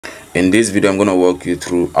In this video, I'm going to walk you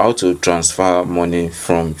through how to transfer money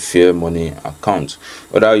from Fairmoney account.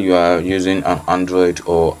 Whether you are using an Android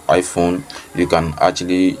or iPhone, you can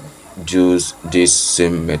actually use this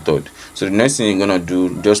same method. So the next thing you're going to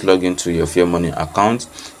do, just log into your Fairmoney account.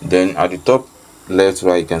 Then at the top left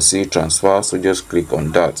right, you can see transfer. So just click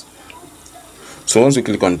on that. So once you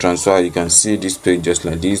click on transfer, you can see this page just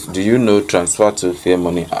like this. Do you know transfer to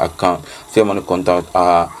Fairmoney account, Fairmoney contact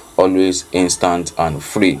are always instant and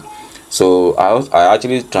free? So I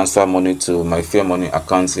actually transferred money to my Fairmoney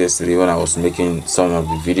account yesterday when I was making some of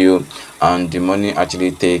the video, and the money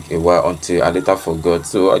actually take a while until I later forgot.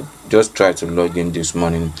 So I just tried to log in this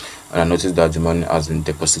morning, and I noticed that the money has been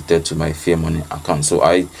deposited to my Fairmoney account. So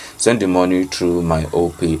I sent the money through my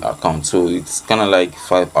opay account. So it's kind of like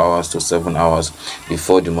 5 hours to 7 hours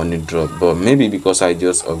before the money dropped. But maybe because I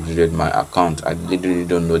just upgraded my account, I literally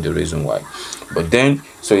don't know the reason why. But then,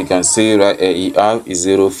 so you can see right here, you have a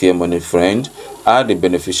 0 Fairmoney friend. Add the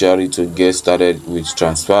beneficiary to get started with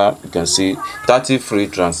transfer. You can see 30 free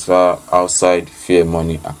transfer outside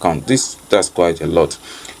Fairmoney account. That's quite a lot.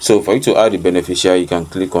 So for you to add the beneficiary, you can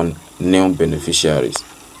click on new beneficiaries.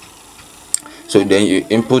 So then you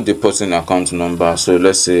input the person account number. So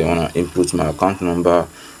let's say I want to input my account number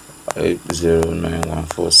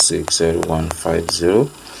 80914600150.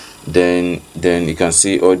 Then you can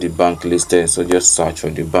see all the bank listed. So just search for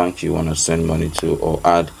the bank you want to send money to or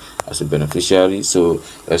add as a beneficiary. So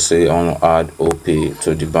let's say I want to add opay,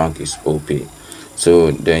 so the bank is opay.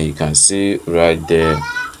 So then you can see right there,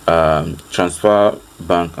 transfer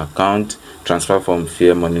bank account, transfer from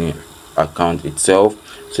Fairmoney account itself.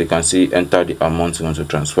 So you can see enter the amount you want to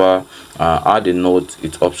transfer, add a note,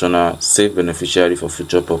 it's optional, save beneficiary for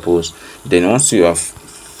future purpose. Then once you have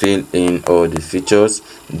filled in all the features,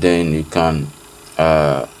 then you can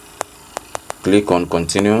click on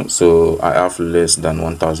continue. So I have less than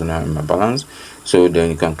 1,000 in my balance, so then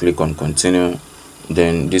you can click on continue.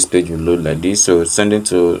 Then this page will load like this. So sending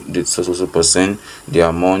to the so percent, the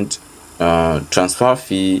amount, transfer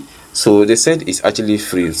fee. So they said it's actually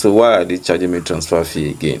free, so why are they charging me transfer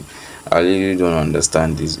fee again? I really don't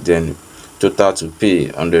understand this. Then total to pay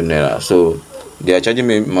 100 naira, so they are charging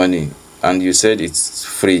me money and you said it's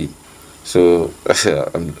free. So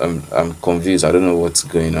I'm confused. I don't know what's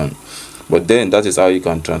going on. But then that is how you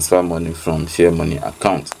can transfer money from Fairmoney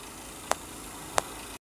account.